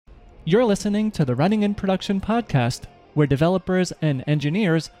You're listening to the Running in Production podcast, where developers and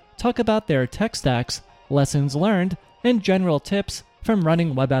engineers talk about their tech stacks, lessons learned, and general tips from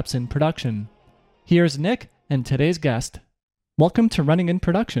running web apps in production. Here's Nick and today's guest. Welcome to Running in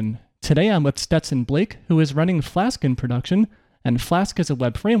Production. Today I'm with Stetson Blake, who is running Flask in production, and Flask is a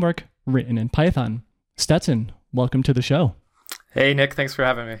web framework written in Python. Stetson, welcome to the show. Hey, Nick. Thanks for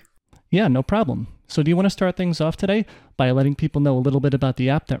having me. Yeah, no problem. So do you want to start things off today by letting people know a little bit about the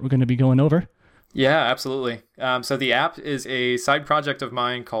app that we're going to be going over? Yeah, absolutely. So the app is a side project of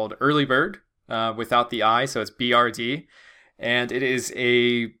mine called Early Bird, without the I, so it's BRD. And it is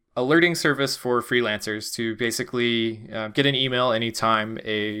a alerting service for freelancers to basically get an email anytime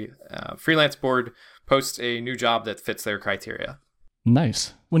a freelance board posts a new job that fits their criteria.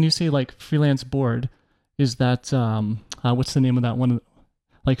 Nice. When you say like freelance board, is that, what's the name of that one?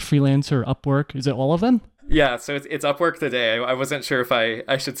 Like Freelancer, Upwork? Is it all of them? Yeah, so it's Upwork today. I wasn't sure if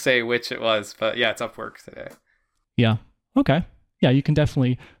I should say which it was, but yeah, it's Upwork today. Yeah. Okay. Yeah, you can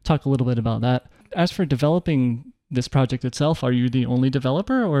definitely talk a little bit about that. As for developing this project itself, are you the only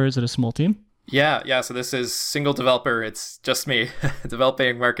developer or is it a small team? Yeah. So this is single developer. It's just me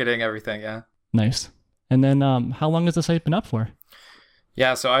developing, marketing, everything. Yeah. Nice. And then how long has the site been up for?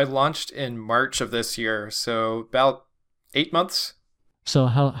 Yeah, so I launched in March of this year, so about 8 months. So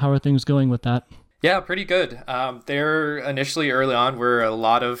how are things going with that? Yeah, pretty good. There initially early on were a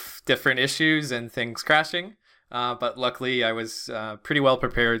lot of different issues and things crashing, but luckily I was pretty well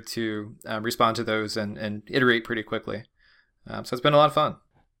prepared to respond to those and iterate pretty quickly. So it's been a lot of fun.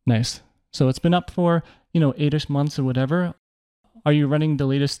 Nice. So it's been up for, 8-ish months or whatever. Are you running the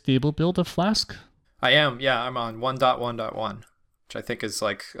latest stable build of Flask? I am, yeah. I'm on 1.1.1, which I think is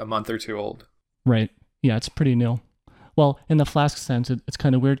like a month or two old. Right. Yeah, it's pretty new. Well, in the Flask sense, it's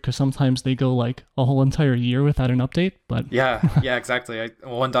kind of weird because sometimes they go like a whole entire year without an update, but... Yeah, exactly.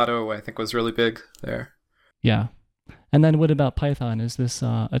 1.0, I think, was really big there. Yeah. And then what about Python? Is this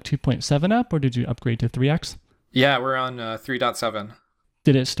a 2.7 app, or did you upgrade to 3x? Yeah, we're on 3.7.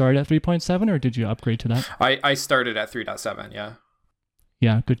 Did it start at 3.7, or did you upgrade to that? I started at 3.7, yeah.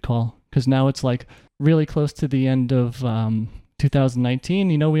 Yeah, good call. Because now it's like really close to the end of 2019.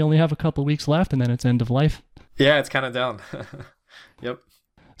 We only have a couple weeks left, and then it's end of life. Yeah, it's kind of down. Yep.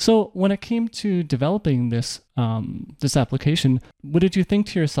 So when it came to developing this application, what did you think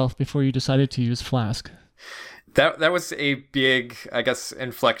to yourself before you decided to use Flask? That was a big, I guess,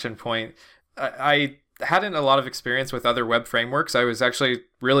 inflection point. I hadn't a lot of experience with other web frameworks. I was actually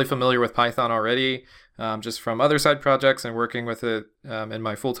really familiar with Python already, just from other side projects and working with it in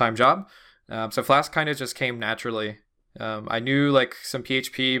my full-time job. So Flask kind of just came naturally. I knew like some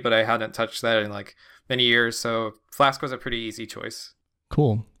PHP, but I hadn't touched that in like many years, so Flask was a pretty easy choice.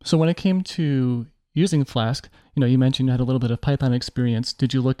 Cool. So when it came to using Flask, you mentioned you had a little bit of Python experience.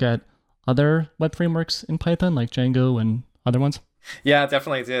 Did you look at other web frameworks in Python, like Django and other ones? Yeah,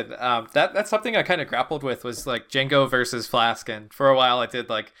 definitely did. That's something I kind of grappled with, was like Django versus Flask, and for a while I did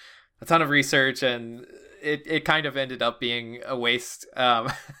like a ton of research, and it kind of ended up being a waste.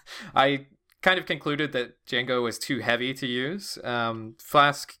 I kind of concluded that Django was too heavy to use.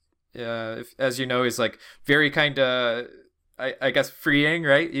 Flask, as you know, is like very kind of, I guess, freeing,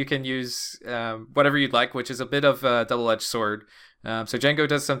 right? You can use whatever you'd like, which is a bit of a double-edged sword. So Django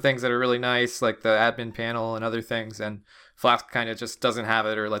does some things that are really nice, like the admin panel and other things, and Flask kind of just doesn't have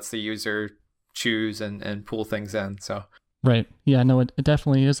it, or lets the user choose and pull things in. So right. Yeah, no, it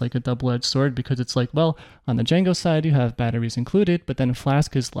definitely is like a double-edged sword, because it's like, well, on the Django side, you have batteries included, but then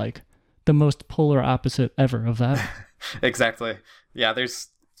Flask is like the most polar opposite ever of that. Exactly. Yeah, there's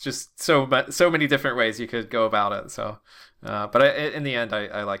just so many different ways you could go about it. So, but in the end,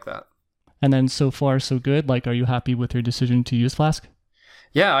 I like that. And then so far, so good. Like, are you happy with your decision to use Flask?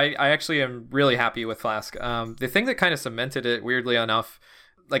 Yeah, I actually am really happy with Flask. The thing that kind of cemented it, weirdly enough,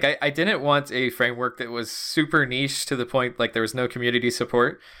 like I didn't want a framework that was super niche to the point like there was no community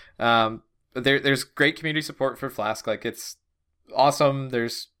support. There's great community support for Flask. Like, it's awesome.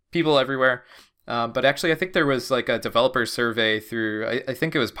 There's people everywhere. But actually, I think there was like a developer survey through, I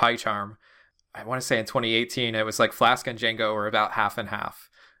think it was PyCharm. I want to say in 2018, it was like Flask and Django were about half and half,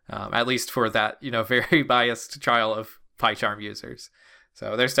 at least for that, very biased trial of PyCharm users.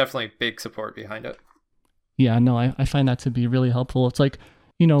 So there's definitely big support behind it. Yeah, no, I find that to be really helpful. It's like,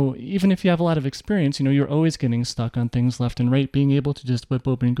 even if you have a lot of experience, you're always getting stuck on things left and right. Being able to just whip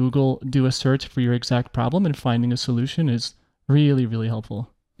open Google, do a search for your exact problem, and finding a solution is really, really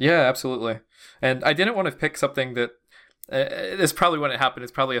helpful. Yeah, absolutely. And I didn't want to pick something that, this probably wouldn't happen.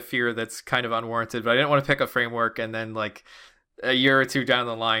 It's probably a fear that's kind of unwarranted, but I didn't want to pick a framework and then like a year or two down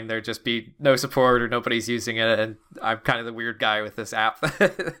the line, there'd just be no support or nobody's using it, and I'm kind of the weird guy with this app.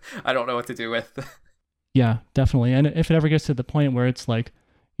 I don't know what to do with. Yeah, definitely. And if it ever gets to the point where it's like,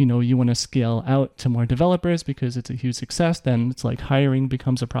 you want to scale out to more developers because it's a huge success, then it's like hiring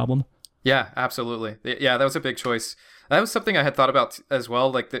becomes a problem. Yeah, absolutely. Yeah, that was a big choice. That was something I had thought about as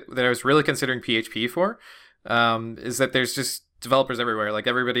well, like that I was really considering PHP for, is that there's just developers everywhere. Like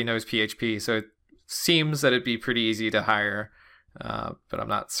everybody knows PHP, so it seems that it'd be pretty easy to hire, but I'm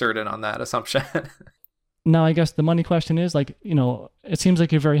not certain on that assumption. Now, I guess the money question is like, it seems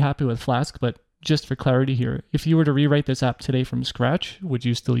like you're very happy with Flask, but just for clarity here, if you were to rewrite this app today from scratch, would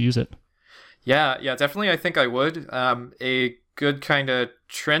you still use it? Yeah, definitely. I think I would. A good kind of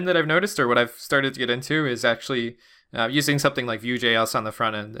trend that I've noticed, or what I've started to get into, is actually using something like Vue.js on the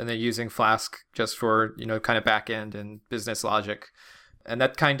front end, and then using Flask just for kind of back end and business logic. And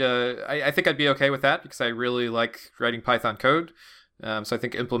that kind of, I think I'd be okay with that because I really like writing Python code. So I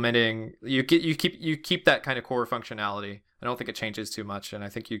think implementing you keep that kind of core functionality. I don't think it changes too much, and I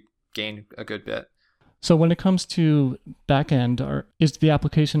think you gain a good bit. So when it comes to backend, is the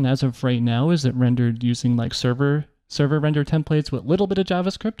application as of right now, is it rendered using like server render templates with a little bit of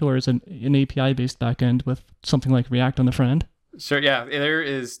JavaScript, or is it an API based backend with something like React on the front end? Sure, yeah. There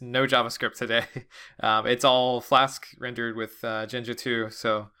is no JavaScript today. It's all Flask rendered with Jinja 2.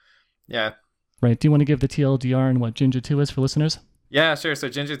 So, yeah. Right. Do you want to give the TLDR and what Jinja 2 is for listeners? Yeah, sure. So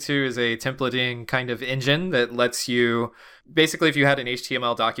Jinja 2 is a templating kind of engine that lets you, basically, if you had an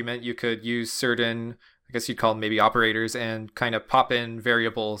HTML document, you could use certain, I guess you'd call them maybe operators, and kind of pop in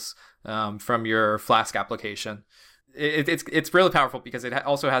variables from your Flask application. It's really powerful because it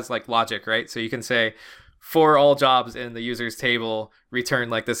also has like logic, right? So you can say, for all jobs in the user's table, return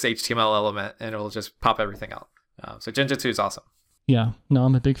like this HTML element, and it'll just pop everything out. So Jinja 2 is awesome. Yeah, no,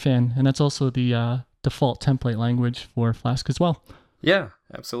 I'm a big fan. And that's also the default template language for Flask as well. Yeah,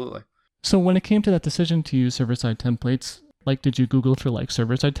 absolutely. So when it came to that decision to use server-side templates, like did you Google for like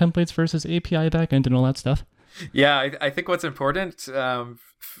server-side templates versus API backend and all that stuff? Yeah, I think what's important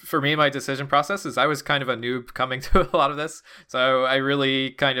for me in my decision process is I was kind of a noob coming to a lot of this. So I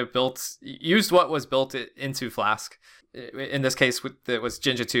really kind of used what was built into Flask. In this case, it was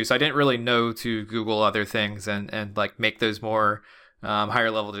Jinja 2. So I didn't really know to Google other things and like make those more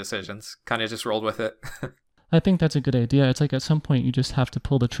higher level decisions. Kind of just rolled with it. I think that's a good idea. It's like at some point you just have to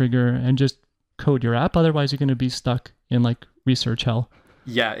pull the trigger and just code your app. Otherwise, you're going to be stuck in like research hell.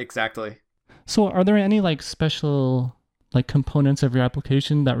 Yeah, exactly. So are there any like special like components of your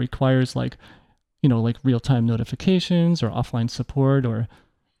application that requires like, like real-time notifications or offline support or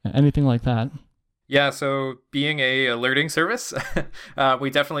anything like that? Yeah, so being a alerting service, we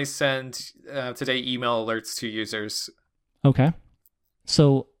definitely send today email alerts to users. Okay.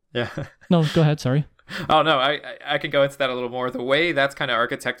 So yeah. No, go ahead. Sorry. Oh, no, I can go into that a little more. The way that's kind of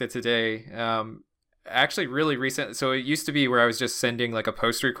architected today, actually really recent. So it used to be where I was just sending like a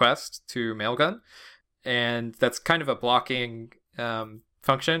post request to Mailgun, and that's kind of a blocking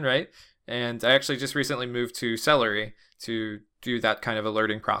function, right? And I actually just recently moved to Celery to do that kind of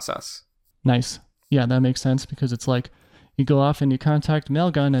alerting process. Nice. Yeah, that makes sense because it's like you go off and you contact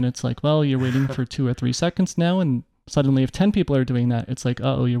Mailgun and it's like, well, you're waiting for 2 or 3 seconds now. And suddenly if 10 people are doing that, it's like,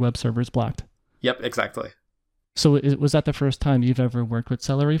 uh-oh, your web server is blocked. Yep, exactly. So was that the first time you've ever worked with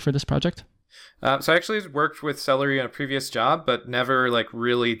Celery for this project? So I actually worked with Celery on a previous job, but never like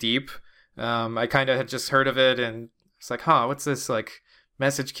really deep. I kind of had just heard of it and it's like, what's this like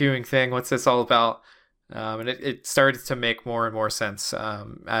message queuing thing? What's this all about? And it started to make more and more sense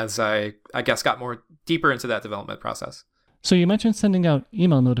as I guess got more deeper into that development process. So you mentioned sending out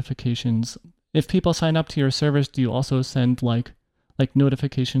email notifications. If people sign up to your service, do you also send like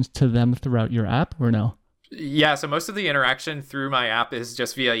notifications to them throughout your app or no? Yeah, so most of the interaction through my app is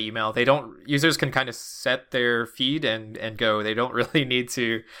just via email. Users can kind of set their feed and go. They don't really need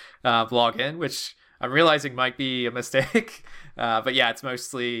to log in, which I'm realizing might be a mistake. But yeah, it's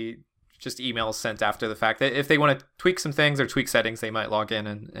mostly just emails sent after the fact. If they want to tweak some things or tweak settings, they might log in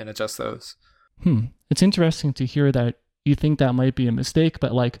and adjust those. It's interesting to hear that you think that might be a mistake,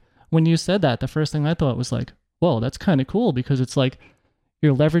 but like when you said that, the first thing I thought was like, whoa, that's kind of cool because it's like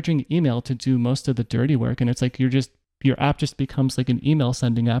you're leveraging email to do most of the dirty work. And it's like your app just becomes like an email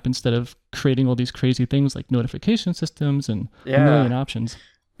sending app instead of creating all these crazy things like notification systems and a million options.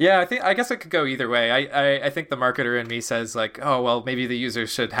 Yeah, I guess it could go either way. I think the marketer in me says like, oh, well, maybe the user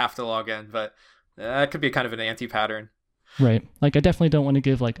should have to log in, but that could be kind of an anti-pattern. Right. Like I definitely don't want to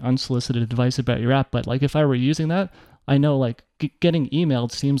give like unsolicited advice about your app, but like if I were using that, I know like getting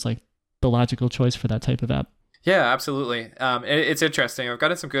emailed seems like the logical choice for that type of app. Yeah, absolutely. It's interesting. I've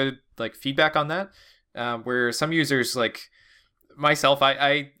gotten some good like feedback on that, where some users like myself,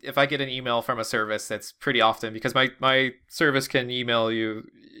 I if I get an email from a service, that's pretty often because my service can email you.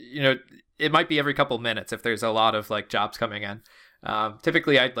 It might be every couple minutes if there's a lot of like jobs coming in.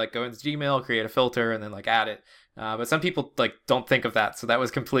 Typically, I'd like go into Gmail, create a filter, and then like add it. But some people like don't think of that, so that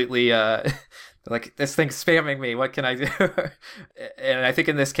was completely like this thing's spamming me. What can I do? And I think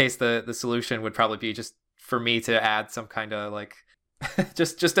in this case, the solution would probably be just for me to add some kind of like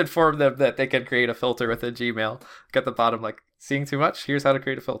just inform them that they can create a filter within Gmail. At the bottom, like seeing too much. Here's how to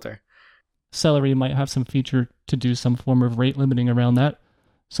create a filter. Celery might have some feature to do some form of rate limiting around that.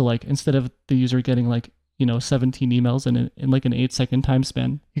 So like instead of the user getting like 17 emails in like an 8-second time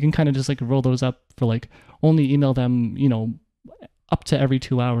span, you can kind of just like roll those up for like only email them up to every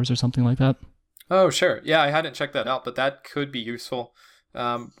 2 hours or something like that. Oh, sure. Yeah, I hadn't checked that out, but that could be useful.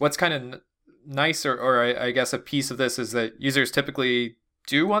 What's kind of nice, or I guess a piece of this is that users typically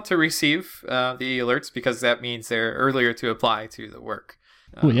do want to receive the alerts because that means they're earlier to apply to the work.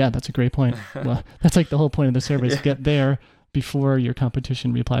 Oh, yeah, that's a great point. Well, that's like the whole point of the service. Yeah. Get there before your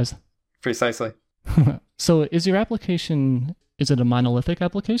competition replies. Precisely. So is your application, is it a monolithic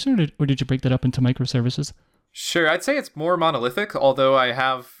application or did you break that up into microservices? Sure, I'd say it's more monolithic, although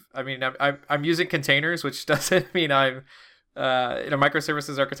I'm using containers, which doesn't mean I'm in a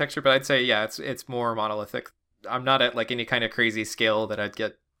microservices architecture, but I'd say, yeah, it's more monolithic. I'm not at like any kind of crazy scale that I'd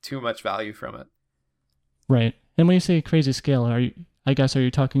get too much value from it. Right. And when you say crazy scale, are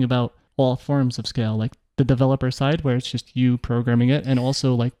you talking about all forms of scale, like the developer side where it's just you programming it, and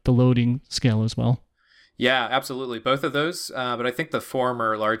also like the loading scale as well? Yeah, absolutely. Both of those. But I think the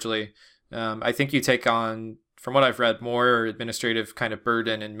former largely, I think you take on, from what I've read, more administrative kind of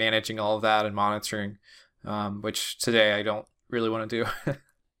burden in managing all of that and monitoring, which today I don't really want to do.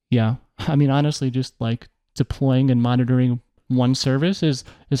 Yeah. I mean, honestly, just like deploying and monitoring one service is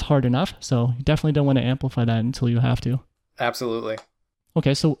hard enough. So you definitely don't want to amplify that until you have to. Absolutely.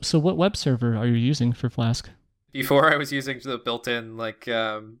 Okay, so what web server are you using for Flask? Before I was using the built-in like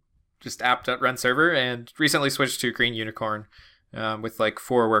just app.run server, and recently switched to Green Unicorn with like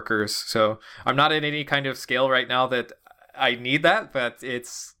 4 workers. So I'm not in any kind of scale right now that I need that, but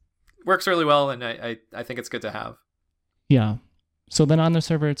it's works really well, and I think it's good to have. Yeah. So then on the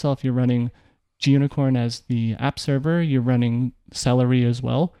server itself, you're running Gunicorn as the app server. You're running Celery as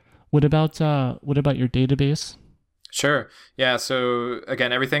well. What about your database? Sure. Yeah. So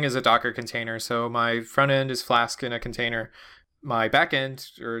again, everything is a Docker container. So my front end is Flask in a container. My back end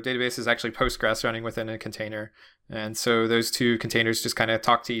or database is actually Postgres running within a container. And so those two containers just kind of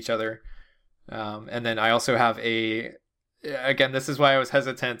talk to each other. And then I also have again, this is why I was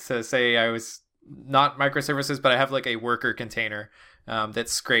hesitant to say I was not microservices, but I have like a worker container that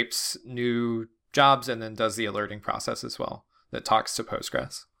scrapes new jobs and then does the alerting process as well, that talks to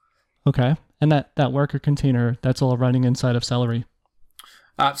Postgres. Okay. And that worker container, that's all running inside of Celery.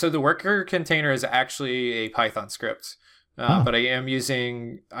 So the worker container is actually a Python script, but I'm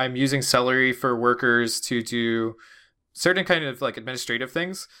using Celery for workers to do certain kind of like administrative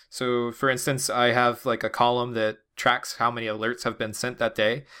things. So for instance, I have like a column that tracks how many alerts have been sent that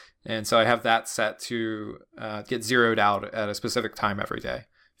day. And so I have that set to get zeroed out at a specific time every day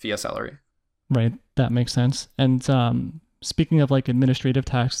via Celery. Right. That makes sense. And speaking of like administrative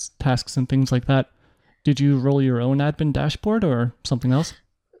tasks and things like that, did you roll your own admin dashboard or something else?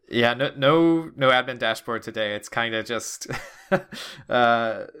 Yeah, no admin dashboard today. It's kind of just,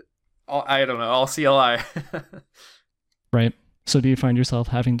 I don't know, all CLI. Right. So do you find yourself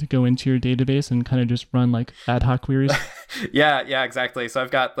having to go into your database and kind of just run like ad hoc queries? Yeah, exactly. So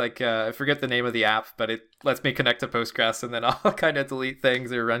I've got like, I forget the name of the app, but it lets me connect to Postgres, and then I'll kind of delete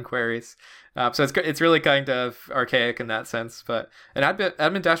things or run queries. So it's really kind of archaic in that sense. But an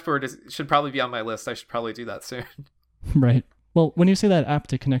admin dashboard should probably be on my list. I should probably do that soon. Right. Well, when you say that app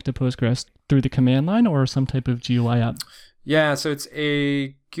to connect to Postgres, through the command line or some type of GUI app? Yeah, so it's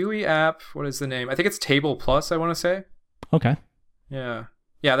a GUI app. What is the name? I think it's Table Plus, I want to say. Okay. Yeah,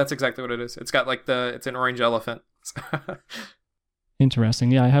 that's exactly what it is. It's got like it's an orange elephant.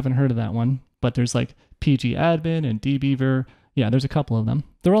 Interesting. Yeah, I haven't heard of that one, but there's like PG Admin and dbeaver. Yeah, there's a couple of them.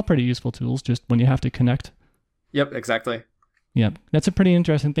 They're all pretty useful tools just when you have to connect. Yep, exactly. Yep. That's a pretty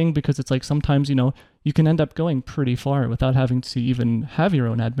interesting thing because it's like sometimes, you can end up going pretty far without having to even have your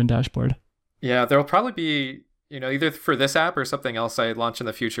own admin dashboard. Yeah, there'll probably be, either for this app or something else I launch in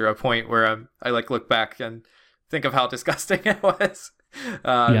the future, a point where I like look back and think of how disgusting it was.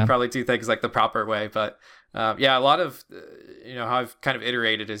 And probably do things like the proper way. But a lot of, how I've kind of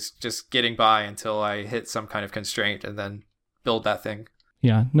iterated is just getting by until I hit some kind of constraint and then build that thing.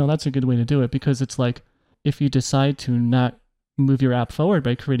 Yeah, no, that's a good way to do it, because it's like if you decide to not move your app forward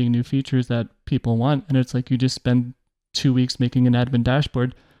by creating new features that people want, and it's like you just spend 2 weeks making an admin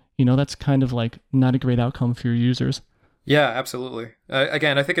dashboard, that's kind of like not a great outcome for your users. Yeah, absolutely.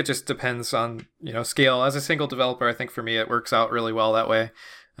 Again, I think it just depends on, scale. As a single developer, I think for me, it works out really well that way.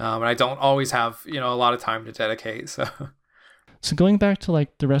 And I don't always have, a lot of time to dedicate. So going back to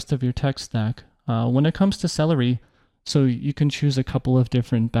like the rest of your tech stack, when it comes to Celery, so you can choose a couple of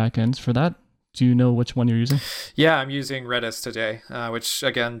different backends for that. Do you know which one you're using? Yeah, I'm using Redis today, which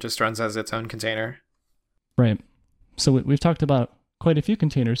again just runs as its own container. Right. So we've talked about quite a few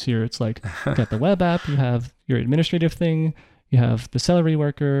containers here. It's like you got the web app, you have your administrative thing, you have the Celery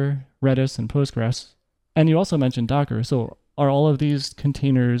worker, Redis, and Postgres. And you also mentioned Docker. So are all of these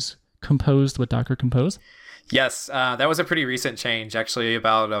containers composed with Docker Compose? Yes, that was a pretty recent change, actually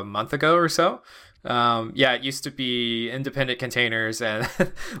about a month ago or so. It used to be independent containers, and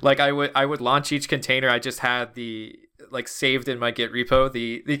like I would launch each container. I just had the saved in my Git repo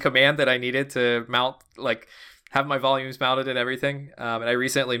the command that I needed to mount, have my volumes mounted and everything. And I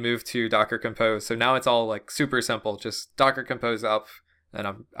recently moved to Docker Compose, so now it's all super simple. Just Docker Compose up, and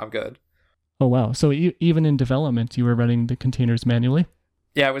I'm good. Oh wow! So even in development, you were running the containers manually?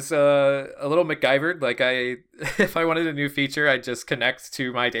 Yeah, it was a little MacGyvered. If I wanted a new feature, I'd just connect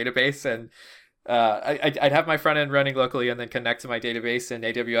to my database, and I'd have my front end running locally, and then connect to my database in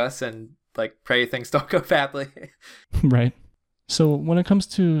AWS, and pray things don't go badly. Right. So when it comes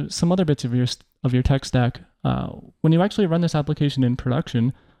to some other bits of your tech stack, when you actually run this application in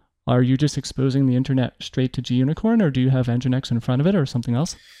production, are you just exposing the internet straight to gUnicorn, or do you have Nginx in front of it, or something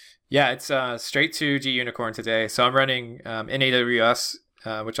else? Yeah, it's straight to gUnicorn today. So I'm running in AWS,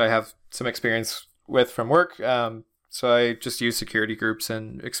 which I have some experience with from work. So I just use security groups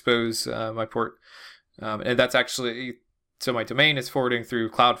and expose my port. And that's actually, so my domain is forwarding through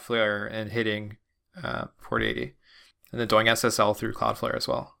Cloudflare and hitting port 80. And then doing SSL through Cloudflare as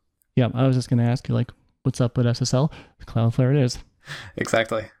well. Yeah, I was just going to ask you, what's up with SSL? Cloudflare it is.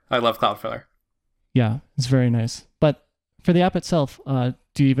 Exactly. I love Cloudflare. Yeah, it's very nice. But for the app itself,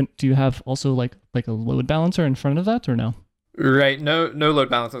 do you have also like a load balancer in front of that, or no? Right, no load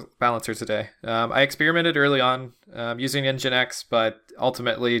balancer today. I experimented early on using Nginx, but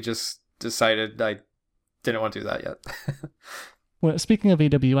ultimately just decided I didn't want to do that yet. Well, speaking of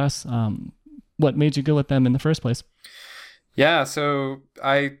AWS, what made you go with them in the first place? Yeah, so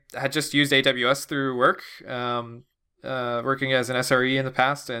I had just used AWS through work, working as an SRE in the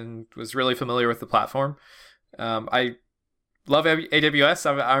past, and was really familiar with the platform. I love AWS.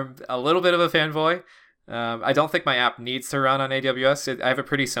 I'm a little bit of a fanboy. I don't think my app needs to run on AWS. I have a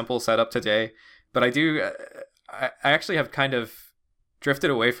pretty simple setup today, but I actually have kind of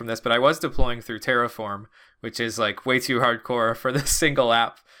drifted away from this, but I was deploying through Terraform, which is way too hardcore for this single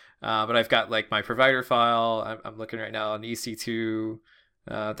app. But I've got my provider file. I'm looking right now on EC2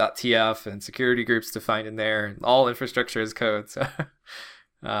 .tf and security groups defined in there, and all infrastructure as code. So,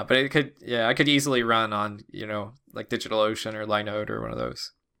 but I could easily run on DigitalOcean or Linode or one of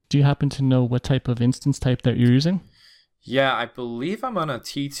those. Do you happen to know what type of instance type that you're using? Yeah, I believe I'm on a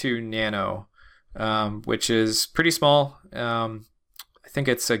T2 Nano, which is pretty small. I think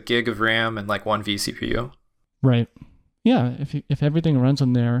it's a gig of RAM and 1 vCPU. Right. Yeah, if everything runs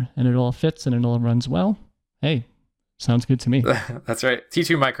on there and it all fits and it all runs well, hey, sounds good to me. That's right.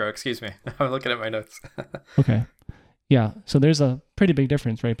 T2 Micro, excuse me. I'm looking at my notes. Okay. Yeah, so there's a pretty big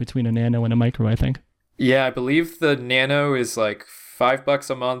difference, right, between a Nano and a Micro, I think. Yeah, I believe the Nano is $5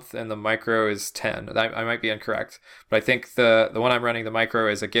 a month and the Micro is 10. I might be incorrect, but I think the one I'm running, the Micro,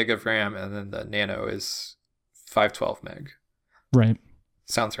 is a gig of RAM, and then the Nano is 512 meg. Right.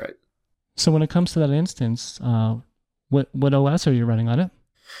 Sounds right. So when it comes to that instance, what OS are you running on it?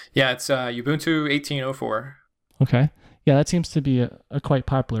 Yeah, it's Ubuntu 18.04. Okay. Yeah, that seems to be a quite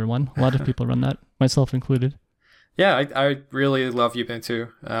popular one. A lot of people run that, myself included. Yeah, I really love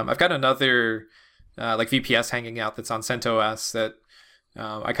Ubuntu. I've got another VPS hanging out that's on CentOS that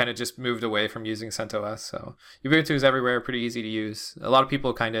I kind of just moved away from using CentOS. So Ubuntu is everywhere, pretty easy to use. A lot of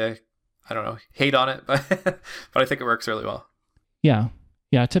people kind of, I don't know, hate on it, but but I think it works really well. Yeah.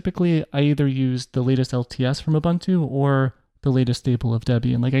 Yeah, typically I either use the latest LTS from Ubuntu or the latest stable of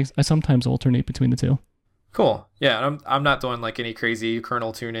Debian. I sometimes alternate between the two. Cool. Yeah, I'm not doing any crazy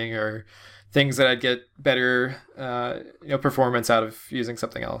kernel tuning or things that I'd get better performance out of using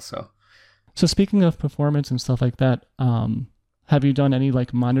something else. So speaking of performance and stuff like that, have you done any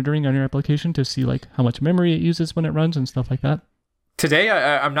monitoring on your application to see how much memory it uses when it runs and stuff like that? Today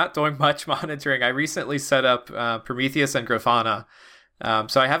I'm not doing much monitoring. I recently set up Prometheus and Grafana.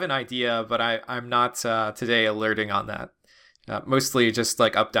 So I have an idea, but I'm not today alerting on that. Mostly just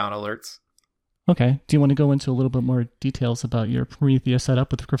up-down alerts. Okay. Do you want to go into a little bit more details about your Prometheus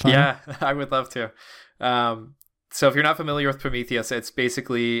setup with Grafana? Yeah, I would love to. So if you're not familiar with Prometheus, it's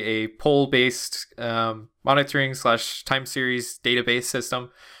basically a poll-based monitoring / time series database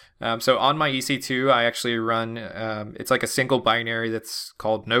system. So on my EC2, I actually run, it's like a single binary that's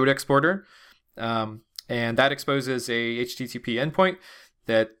called Node Exporter. And that exposes a HTTP endpoint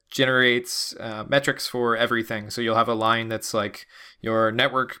that generates metrics for everything. So you'll have a line that's like your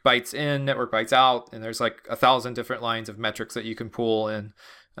network bytes in, network bytes out, and there's like 1,000 different lines of metrics that you can pull in.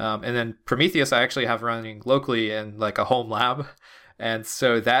 And then Prometheus, I actually have running locally in like a home lab. And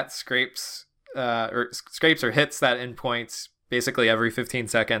so that scrapes or hits that endpoint basically every 15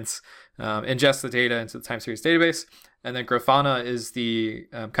 seconds, ingests the data into the time series database. And then Grafana is the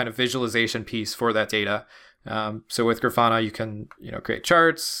kind of visualization piece for that data. So with Grafana, you can, create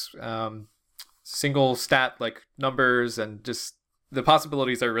charts, single stat like numbers, and just the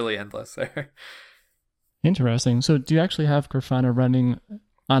possibilities are really endless there. Interesting. So do you actually have Grafana running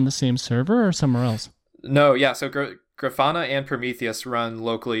on the same server or somewhere else? No, yeah. So Grafana and Prometheus run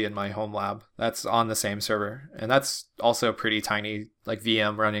locally in my home lab. That's on the same server. And that's also pretty tiny, like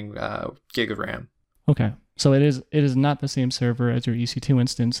VM running gig of RAM. Okay. So it is not the same server as your EC2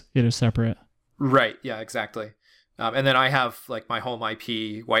 instance. It is separate. Right. Yeah, exactly. And then I have like my home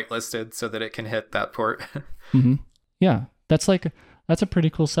IP whitelisted so that it can hit that port. Mm-hmm. Yeah. That's a pretty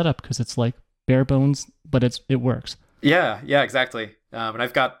cool setup because it's like bare bones, but it works. Yeah, exactly. And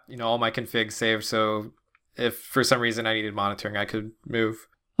I've got, all my configs saved. So if for some reason I needed monitoring, I could move.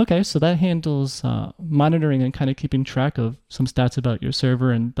 Okay, so that handles monitoring and kind of keeping track of some stats about your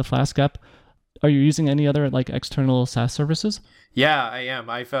server and the Flask app. Are you using any other like external SaaS services? Yeah, I am.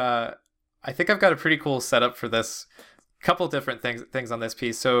 I think I've got a pretty cool setup for this. Couple different things on this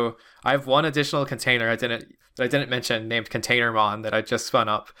piece. So I have one additional container I didn't mention named ContainerMon that I just spun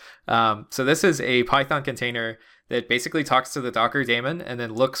up. So this is a Python container that basically talks to the Docker daemon and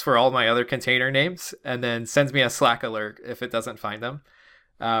then looks for all my other container names and then sends me a Slack alert if it doesn't find them.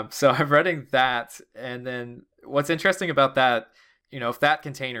 So I'm running that. And then what's interesting about that, if that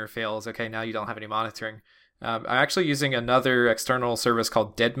container fails, okay, now you don't have any monitoring. I'm actually using another external service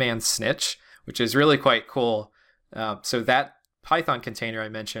called Deadman Snitch, which is really quite cool. So that Python container I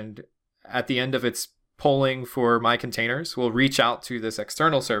mentioned, at the end of its polling for my containers, will reach out to this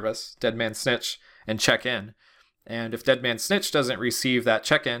external service, Deadman Snitch, and check in. And if Deadman Snitch doesn't receive that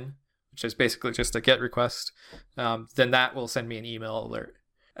check-in, which is basically just a GET request, then that will send me an email alert.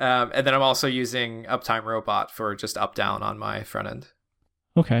 And then I'm also using Uptime Robot for just up-down on my front end.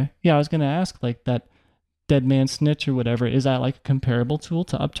 Okay. Yeah, I was going to ask, like, that Deadman Snitch or whatever, is that like a comparable tool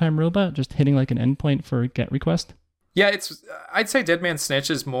to Uptime Robot, just hitting like an endpoint for a GET request? Yeah, I'd say Deadman Snitch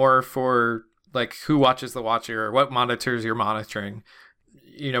is more for like who watches the watcher or what monitors you're monitoring.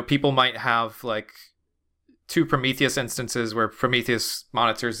 People might have like two Prometheus instances where Prometheus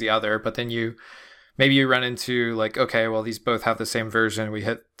monitors the other, but then maybe you run into like, okay, well, these both have the same version. We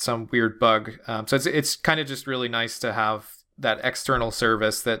hit some weird bug. So it's kind of just really nice to have that external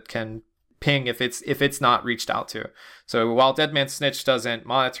service that can ping if it's not reached out to. So while Deadman Snitch doesn't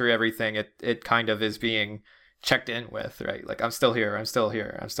monitor everything, it kind of is being checked in with, right? Like, I'm still here.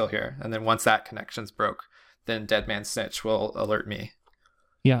 And then once that connection's broke, then Deadman Snitch will alert me.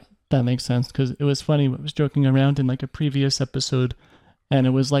 Yeah, that makes sense, because it was funny. I was joking around in like a previous episode, and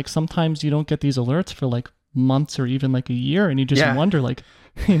it was like sometimes you don't get these alerts for like months or even like a year, and you just wonder like,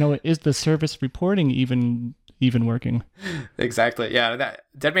 is the service reporting even working? Exactly. Yeah, that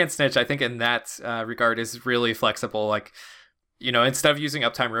Deadman Snitch, I think in that regard, is really flexible. Like, instead of using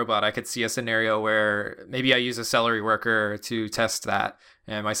Uptime Robot, I could see a scenario where maybe I use a Celery worker to test that,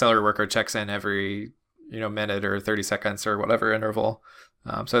 and my Celery worker checks in every minute or 30 seconds or whatever interval.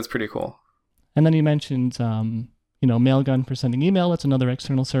 So it's pretty cool. And then you mentioned Mailgun for sending email. That's another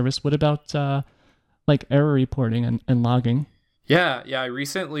external service. What about like error reporting and logging? Yeah. I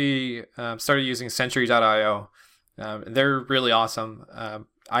recently started using Sentry.io. They're really awesome.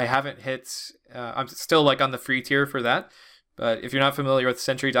 I haven't hit, I'm still like on the free tier for that. But if you're not familiar with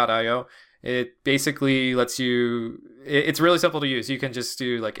Sentry.io, it basically lets you, it's really simple to use. You can just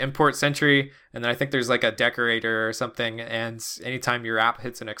do like import Sentry, and then I think there's like a decorator or something. And anytime your app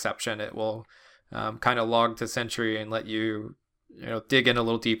hits an exception, it will kind of log to Sentry and let you, dig in a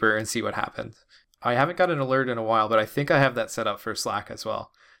little deeper and see what happened. I haven't got an alert in a while, but I think I have that set up for Slack as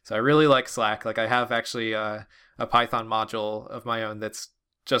well. So I really like Slack. Like, I have actually a Python module of my own that's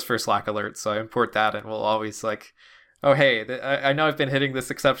just for Slack alerts. So I import that, and we'll always like, oh, hey, I know I've been hitting this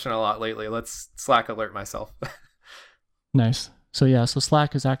exception a lot lately. Let's Slack alert myself. Nice. So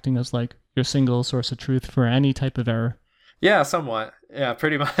Slack is acting as like your single source of truth for any type of error. Yeah, somewhat. Yeah,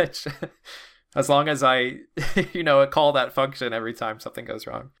 pretty much. As long as I, call that function every time something goes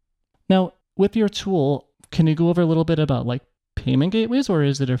wrong. Now, with your tool, can you go over a little bit about like payment gateways, or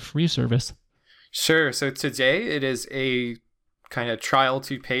is it a free service? Sure. So today it is a kind of trial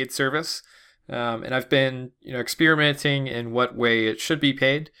to paid service. And I've been, experimenting in what way it should be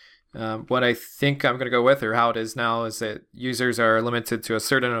paid. What I think I'm going to go with, or how it is now, is that users are limited to a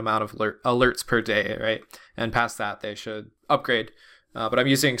certain amount of alerts per day, right? And past that, they should upgrade. But I'm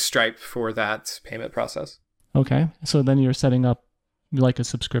using Stripe for that payment process. Okay. So then you're setting up like a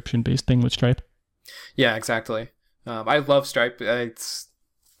subscription-based thing with Stripe? Yeah, exactly. I love Stripe. It's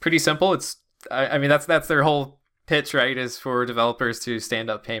pretty simple. I mean, that's their whole pitch, right? Is for developers to stand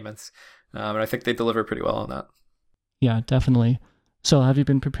up payments. And I think they deliver pretty well on that. Yeah, definitely. So have you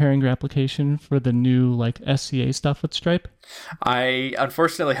been preparing your application for the new like SCA stuff with Stripe? I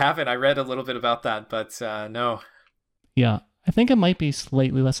unfortunately haven't. I read a little bit about that, but no. Yeah, I think it might be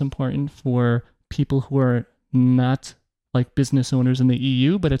slightly less important for people who are not like business owners in the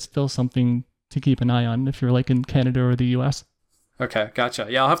EU, but it's still something to keep an eye on if you're like in Canada or the US. Okay, gotcha.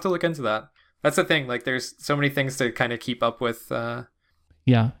 Yeah, I'll have to look into that. That's the thing. Like, there's so many things to kind of keep up with.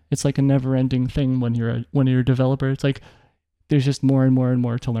 Yeah, it's like a never-ending thing when you're a developer. It's like there's just more and more and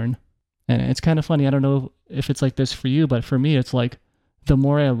more to learn, and it's kind of funny. I don't know if it's like this for you, but for me, it's like the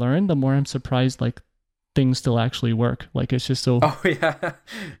more I learn, the more I'm surprised like things still actually work. Like it's just so. Oh yeah,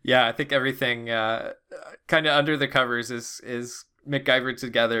 yeah. I think everything kind of under the covers is MacGyvered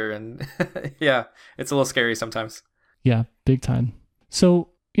together, and yeah, it's a little scary sometimes. Yeah, big time. So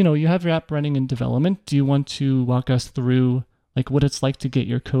you have your app running in development. Do you want to walk us through like what it's like to get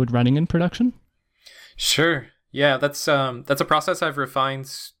your code running in production? Sure. Yeah, that's a process I've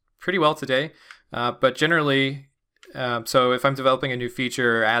refined pretty well today. But generally, so if I'm developing a new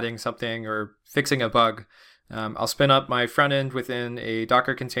feature, or adding something, or fixing a bug, I'll spin up my front end within a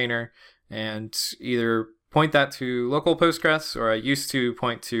Docker container and either point that to local Postgres, or I used to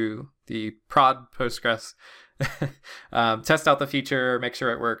point to the prod Postgres, test out the feature, make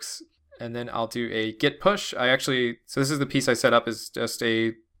sure it works, and then I'll do a git push. So this is the piece I set up, is just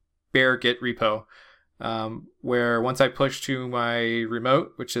a bare git repo, where once I push to my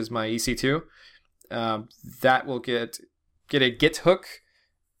remote, which is my EC2, that will get a git hook,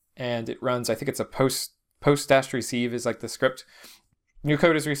 and it runs, I think it's a post-receive is like the script. New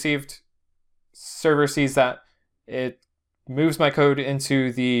code is received, server sees that, it moves my code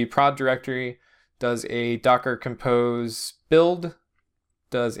into the prod directory, does a Docker compose build,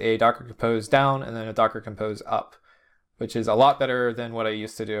 does a Docker compose down, and then a Docker compose up, which is a lot better than what I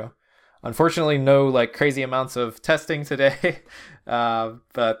used to do. Unfortunately, no like crazy amounts of testing today,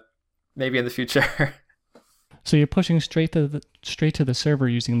 but maybe in the future. So you're pushing straight to the server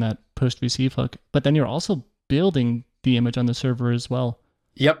using that post receive hook, but then you're also building the image on the server as well.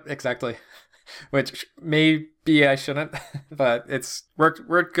 Yep, exactly. Which maybe I shouldn't, but it's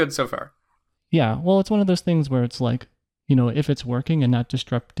worked good so far. Yeah, well, it's one of those things where it's like, if it's working and not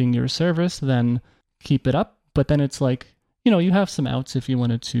disrupting your service, then keep it up. But then it's like, you have some outs if you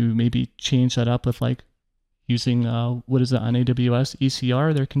wanted to maybe change that up with like using, what is it on AWS,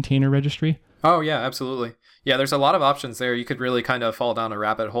 ECR, their container registry. Oh, yeah, absolutely. Yeah, there's a lot of options there. You could really kind of fall down a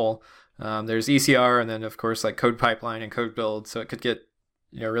rabbit hole. There's ECR, and then, of course, like code pipeline and code build. So it could get,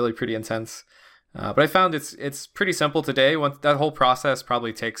 really pretty intense. But I found it's pretty simple today. That whole process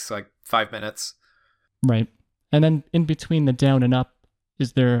probably takes like 5 minutes. Right. And then in between the down and up,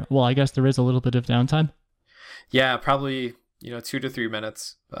 I guess there is a little bit of downtime. Yeah, probably, 2 to 3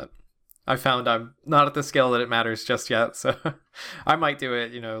 minutes. But I found I'm not at the scale that it matters just yet. So I might do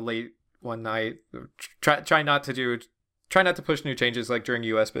it, late one night. Try not to push new changes like during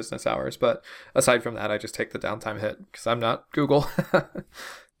US business hours. But aside from that, I just take the downtime hit because I'm not Google.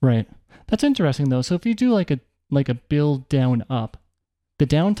 Right. That's interesting though. So if you do like a build down up, the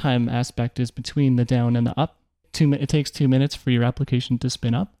downtime aspect is between the down and the up. It takes 2 minutes for your application to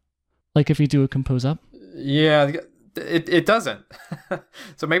spin up. Like if you do a compose up. Yeah, it doesn't.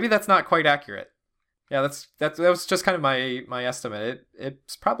 So maybe that's not quite accurate. Yeah, that was just kind of my estimate.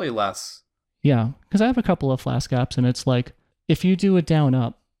 It's probably less. Yeah, because I have a couple of Flask apps, and it's like if you do a down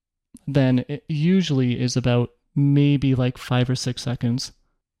up, then it usually is about maybe like 5 or 6 seconds.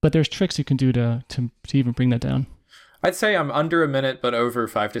 But there's tricks you can do to even bring that down. I'd say I'm under a minute, but over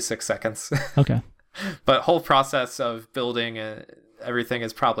 5 to 6 seconds. Okay. But whole process of building everything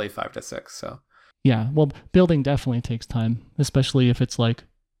is probably 5 to 6. So. Yeah, well, building definitely takes time, especially if it's like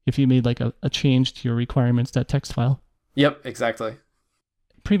if you made like a change to your requirements, that text file. Yep, exactly.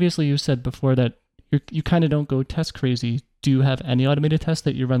 Previously, you said before that you kind of don't go test crazy. Do you have any automated tests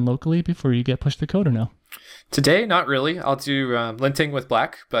that you run locally before you get pushed to code or no? Today, not really. I'll do linting with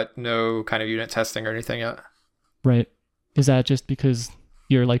Black, but no kind of unit testing or anything yet. Right. Is that just because,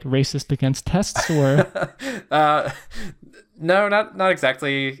 you're like racist against tests, or? No, not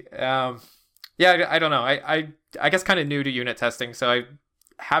exactly. Yeah, I don't know. I guess kind of new to unit testing, so I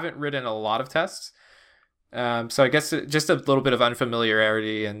haven't written a lot of tests. So I guess just a little bit of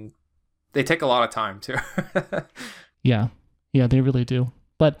unfamiliarity, and they take a lot of time too. Yeah, they really do.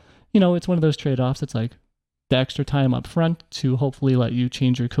 But, it's one of those trade-offs. It's like the extra time up front to hopefully let you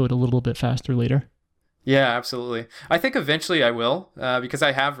change your code a little bit faster later. Yeah, absolutely. I think eventually I will, because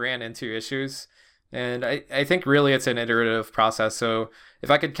I have ran into issues, and I think really it's an iterative process. So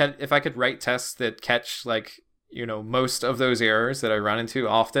if I could write tests that catch like, most of those errors that I run into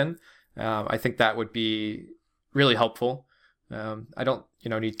often, I think that would be really helpful. I don't,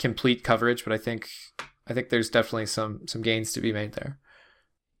 need complete coverage, but I think there's definitely some gains to be made there.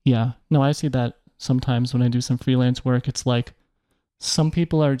 Yeah, no, I see that sometimes when I do some freelance work. It's like some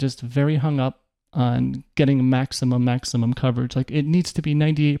people are just very hung up on getting maximum coverage. Like it needs to be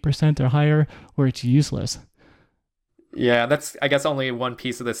 98% or higher, or it's useless. Yeah, that's, I guess, only one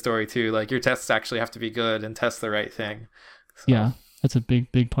piece of the story too. Like your tests actually have to be good and test the right thing. So. Yeah, that's a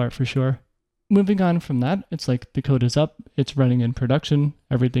big part for sure. Moving on from that, it's like the code is up, it's running in production,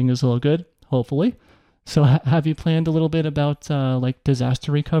 everything is all good, hopefully. So have you planned a little bit about like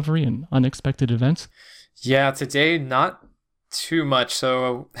disaster recovery and unexpected events? Yeah, today not too much.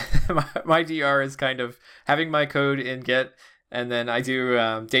 So my DR is kind of having my code in Git, and then I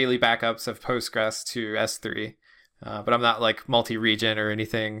do daily backups of Postgres to S3. But I'm not like multi-region or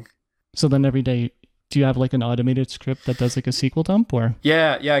anything. So then every day, do you have like an automated script that does like a SQL dump, or?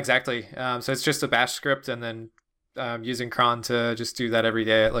 Yeah, exactly. So it's just a bash script, and then using cron to just do that every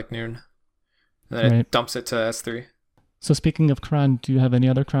day at like noon. And then it dumps it to S3. So speaking of cron, do you have any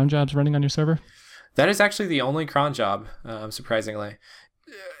other cron jobs running on your server? That is actually the only cron job, surprisingly.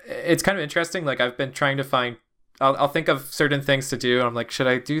 It's kind of interesting. Like I've been trying to find, I'll think of certain things to do, and I'm like, should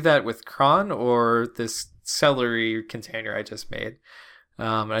I do that with cron or this Celery container I just made?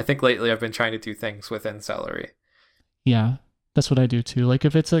 And I think lately I've been trying to do things within Celery. Yeah, that's what I do too. Like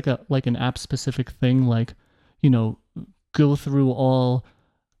if it's like an app specific thing, like, go through all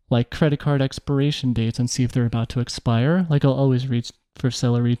like credit card expiration dates and see if they're about to expire. Like I'll always reach for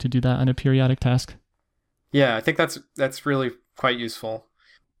Celery to do that on a periodic task. Yeah, I think that's really quite useful.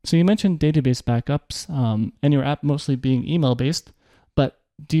 So you mentioned database backups, and your app mostly being email based, but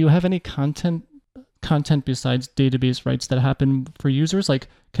do you have any content besides database writes that happen for users? Like,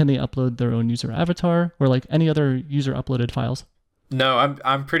 can they upload their own user avatar or like any other user uploaded files? No,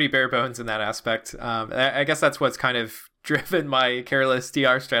 I'm pretty bare bones in that aspect. I guess that's what's kind of driven my careless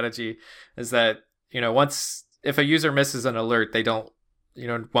DR strategy, is that once if a user misses an alert, they don't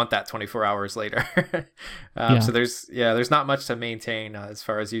want that 24 hours later. So there's not much to maintain as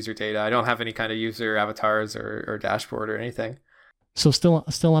far as user data. I don't have any kind of user avatars or dashboard or anything. So still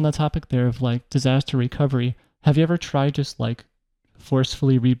on the topic there of like disaster recovery, have you ever tried just like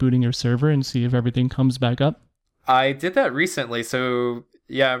forcefully rebooting your server and see if everything comes back up? I did that recently. So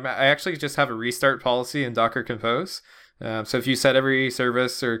yeah, I actually just have a restart policy in Docker Compose. So if you set every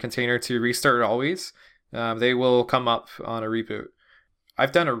service or container to restart always, they will come up on a reboot.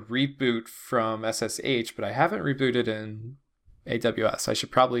 I've done a reboot from SSH, but I haven't rebooted in AWS. I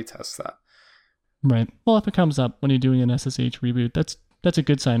should probably test that. Right. Well, if it comes up when you're doing an SSH reboot, that's a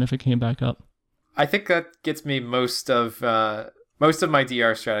good sign if it came back up. I think that gets me most of my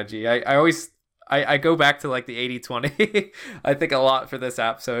DR strategy. I go back to like the 80-20. I think a lot for this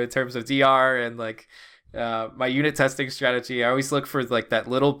app. So in terms of DR and like my unit testing strategy, I always look for like that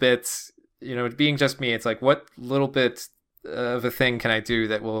little bit, being just me. It's like, what little bit of a thing can I do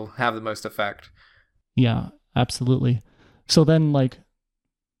that will have the most effect? Yeah, absolutely. So then like,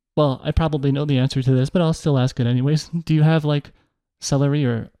 well, I probably know the answer to this, but I'll still ask it anyways. Do you have like Celery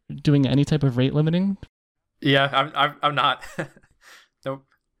or doing any type of rate limiting? Yeah, I'm not. Nope.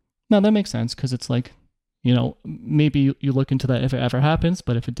 No, that makes sense because it's like, maybe you look into that if it ever happens,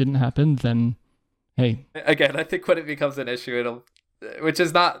 but if it didn't happen, then hey. Again, I think when it becomes an issue, which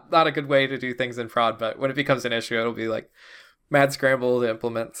is not a good way to do things in prod, but when it becomes an issue, it'll be like mad scramble to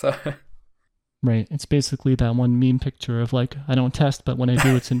implement. So. Right. It's basically that one meme picture of like, I don't test, but when I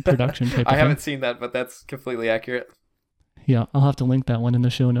do, it's in production type of I haven't thing. seen that, but that's completely accurate. Yeah, I'll have to link that one in the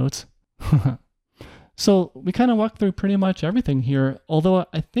show notes. So we kind of walked through pretty much everything here, although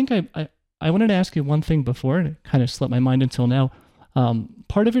I think I wanted to ask you one thing before, and it kind of slipped my mind until now.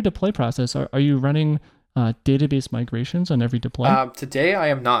 Part of your deploy process, are you running database migrations on every deploy? Today I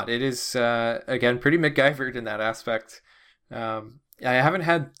am not. It is, again, pretty MacGyvered in that aspect. I haven't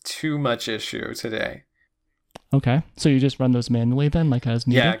had too much issue today. Okay. So you just run those manually then, like as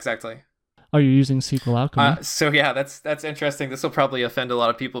needed? Yeah, exactly. Are you using SQL Alchemy? So yeah, that's interesting. This will probably offend a lot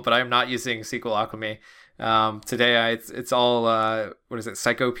of people, but I'm not using SQL Alchemy. Today it's all what is it,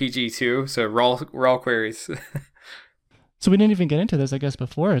 Psycho PG2, so raw queries. So we didn't even get into this, I guess,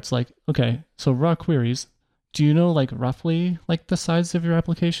 before. It's like, okay, so raw queries. Do you know like roughly like the size of your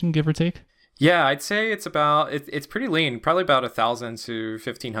application, give or take? Yeah, I'd say it's pretty lean, probably about 1,000 to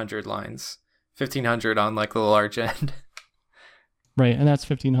 1,500 lines. 1,500 on like the large end. Right, and that's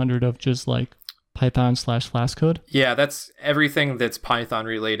 1,500 of just like Python/Flask code? Yeah, that's everything that's Python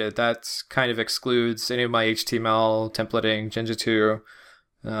related. That kind of excludes any of my HTML, templating, Jinja 2,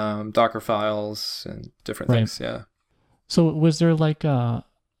 Docker files, and different things. Yeah. So was there like a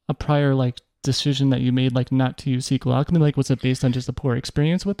prior like decision that you made like not to use SQL Alchemy? Like was it based on just a poor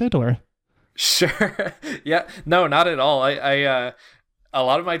experience with it, or? Sure. Yeah. No, not at all. I a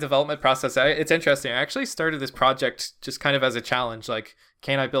lot of my development process, it's interesting. I actually started this project just kind of as a challenge. Like,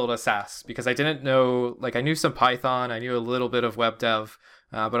 can I build a SaaS? Because I didn't know, like I knew some Python, I knew a little bit of web dev,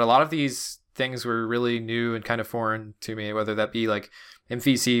 but a lot of these things were really new and kind of foreign to me, whether that be like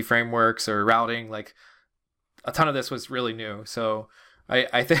MVC frameworks or routing. Like a ton of this was really new. So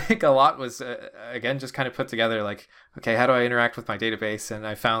I think a lot was, again, just kind of put together like, okay, how do I interact with my database? And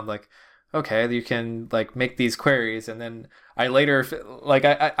I found like, okay, you can like make these queries. And then I later, like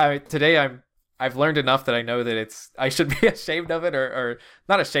today I've learned enough that I know that I should be ashamed of it or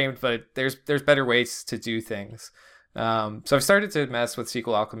not ashamed, but there's better ways to do things. So I've started to mess with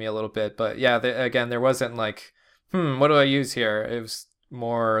SQL Alchemy a little bit, but yeah, again, there wasn't like, what do I use here? It was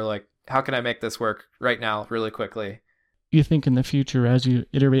more like, how can I make this work right now really quickly? You think in the future, as you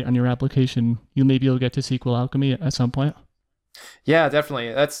iterate on your application, you maybe you'll get to SQL Alchemy at some point? Yeah,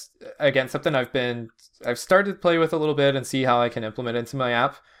 definitely. That's again something I've started to play with a little bit and see how I can implement into my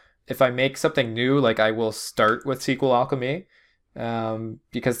app. If I make something new, like I will start with SQL Alchemy,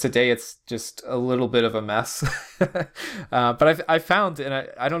 because today it's just a little bit of a mess. But I found, and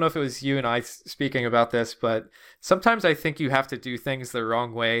I don't know if it was you and I speaking about this, but sometimes I think you have to do things the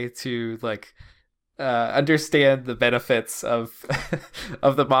wrong way to like understand the benefits of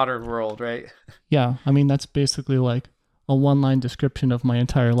of the modern world, right? Yeah, I mean that's basically like a one-line description of my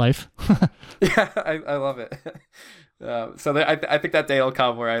entire life. Yeah, I love it. So I think that day will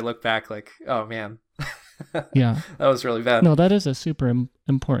come where I look back like, oh man, yeah, that was really bad. No, that is a super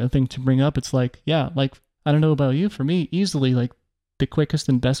important thing to bring up. It's like, yeah, like I don't know about you, for me, easily like the quickest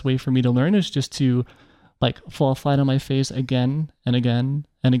and best way for me to learn is just to like fall flat on my face again and again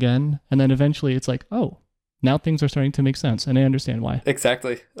and again, and then eventually it's like, oh, now things are starting to make sense, and I understand why.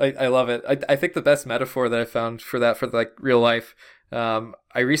 Exactly. I love it. I think the best metaphor that I found for that, for like real life,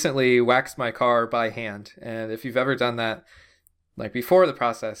 I recently waxed my car by hand. And if you've ever done that, like before the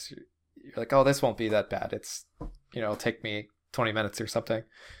process, you're like, oh, this won't be that bad. It's, it'll take me 20 minutes or something.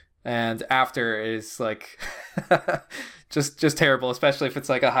 And after is like just terrible, especially if it's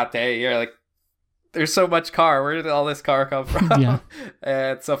like a hot day. You're like, there's so much car. Where did all this car come from? Yeah.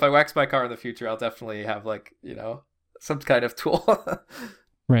 And so if I wax my car in the future, I'll definitely have like, some kind of tool.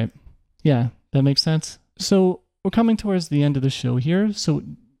 Right. Yeah, that makes sense. So we're coming towards the end of the show here. So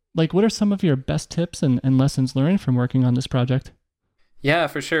like, what are some of your best tips and lessons learned from working on this project? Yeah,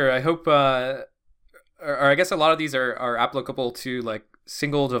 for sure. I hope, or I guess a lot of these are applicable to like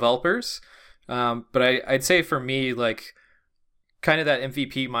single developers. But I'd say for me, like, kind of that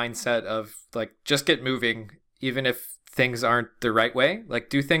MVP mindset of like just get moving even if things aren't the right way. Like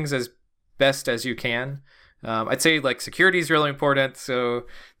do things as best as you can. I'd say like security is really important, so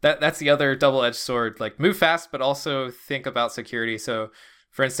that's the other double-edged sword. Like move fast but also think about security. So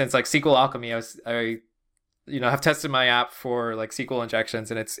for instance, like SQL Alchemy, I have tested my app for like SQL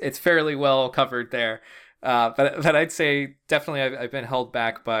injections and it's fairly well covered there. But I'd say definitely I've been held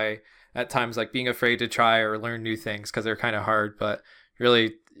back by at times like being afraid to try or learn new things because they're kind of hard, but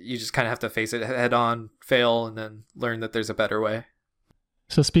really you just kind of have to face it head on, fail, and then learn that there's a better way.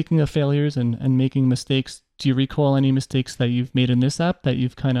 So speaking of failures and making mistakes, do you recall any mistakes that you've made in this app that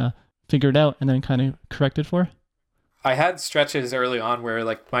you've kind of figured out and then kind of corrected for? I had stretches early on where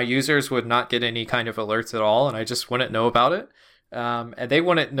like my users would not get any kind of alerts at all and I just wouldn't know about it. And they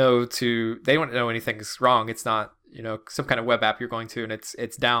wouldn't know anything's wrong. It's not, some kind of web app you're going to and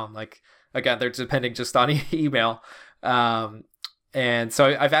it's down. Like, again, they're depending just on email. And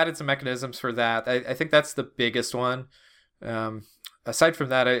so I've added some mechanisms for that. I think that's the biggest one. Aside from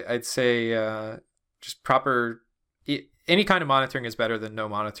that, I'd say just proper, any kind of monitoring is better than no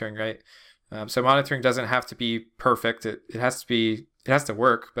monitoring, right? So monitoring doesn't have to be perfect. It has to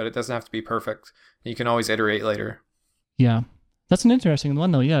work, but it doesn't have to be perfect. You can always iterate later. Yeah. That's an interesting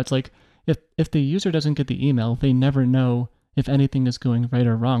one though. Yeah. It's like if the user doesn't get the email, they never know if anything is going right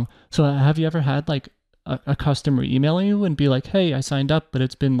or wrong. So have you ever had like a customer emailing you and be like, hey, I signed up, but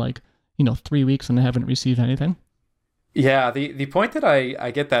it's been like, 3 weeks and I haven't received anything? Yeah, the point that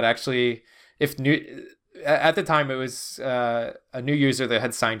I get that actually, if new at the time it was a new user that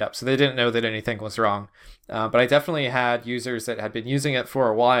had signed up, so they didn't know that anything was wrong. But I definitely had users that had been using it for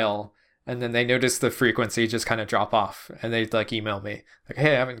a while, and then they noticed the frequency just kind of drop off, and they'd like email me like,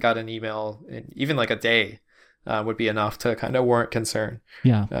 hey, I haven't got an email in even like a day. Would be enough to kind of warrant concern.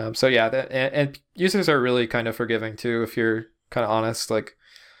 Yeah. So yeah, and users are really kind of forgiving too if you're kind of honest. Like,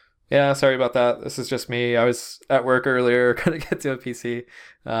 yeah, sorry about that. This is just me. I was at work earlier, couldn't get to a PC.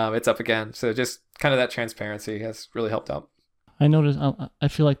 It's up again. So just kind of that transparency has really helped out. I noticed. I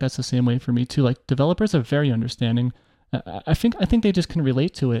feel like that's the same way for me too. Like developers are very understanding. I think they just can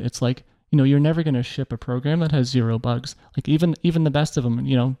relate to it. It's like, you're never going to ship a program that has 0 bugs. Like even the best of them,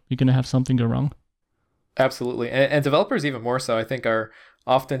 you're going to have something go wrong. Absolutely. And developers even more so, I think, are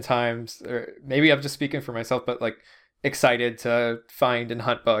oftentimes, or maybe I'm just speaking for myself, but like excited to find and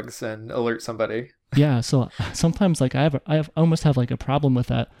hunt bugs and alert somebody. Yeah. So sometimes like I almost have like a problem with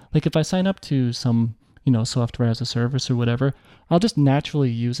that. Like if I sign up to some, software as a service or whatever, I'll just naturally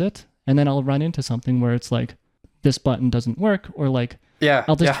use it. And then I'll run into something where it's like, this button doesn't work, or like,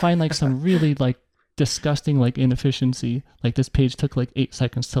 I'll just find like some really like disgusting like inefficiency, like this page took like 8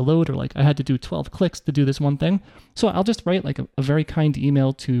 seconds to load, or like I had to do 12 clicks to do this one thing. So I'll just write like a very kind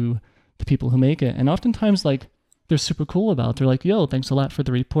email to the people who make it, and oftentimes like they're super cool about it. They're like, yo, thanks a lot for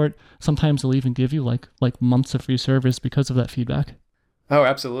the report. Sometimes they'll even give you like months of free service because of that feedback. Oh,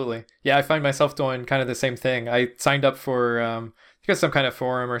 absolutely. Yeah, I find myself doing kind of the same thing. I signed up for some kind of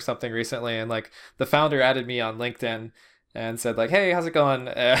forum or something recently, and like the founder added me on LinkedIn and said like, hey, how's it going?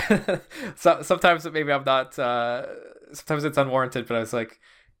 So, sometimes maybe I'm not, sometimes it's unwarranted, but I was like,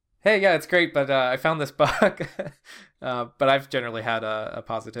 hey, yeah, it's great, but I found this bug. But I've generally had a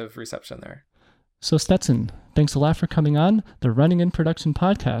positive reception there. So Stetson, thanks a lot for coming on the Running in Production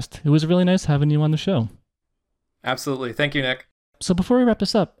podcast. It was really nice having you on the show. Absolutely. Thank you, Nick. So before we wrap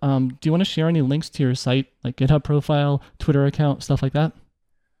this up, do you want to share any links to your site, like GitHub profile, Twitter account, stuff like that?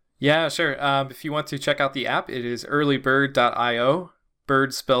 Yeah, sure. If you want to check out the app, it is earlybird.io,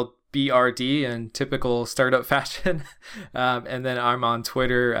 bird spelled BRD in typical startup fashion. And then I'm on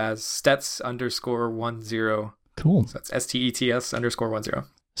Twitter as Stets_10. Cool. So that's STETS_10.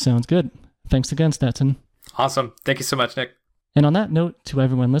 Sounds good. Thanks again, Stetson. Awesome. Thank you so much, Nick. And on that note, to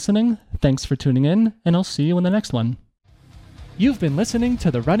everyone listening, thanks for tuning in, and I'll see you in the next one. You've been listening to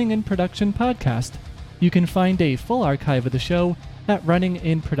the Running in Production podcast. You can find a full archive of the show at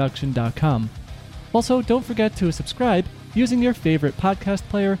runninginproduction.com. Also, don't forget to subscribe using your favorite podcast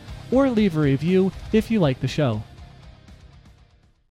player or leave a review if you like the show.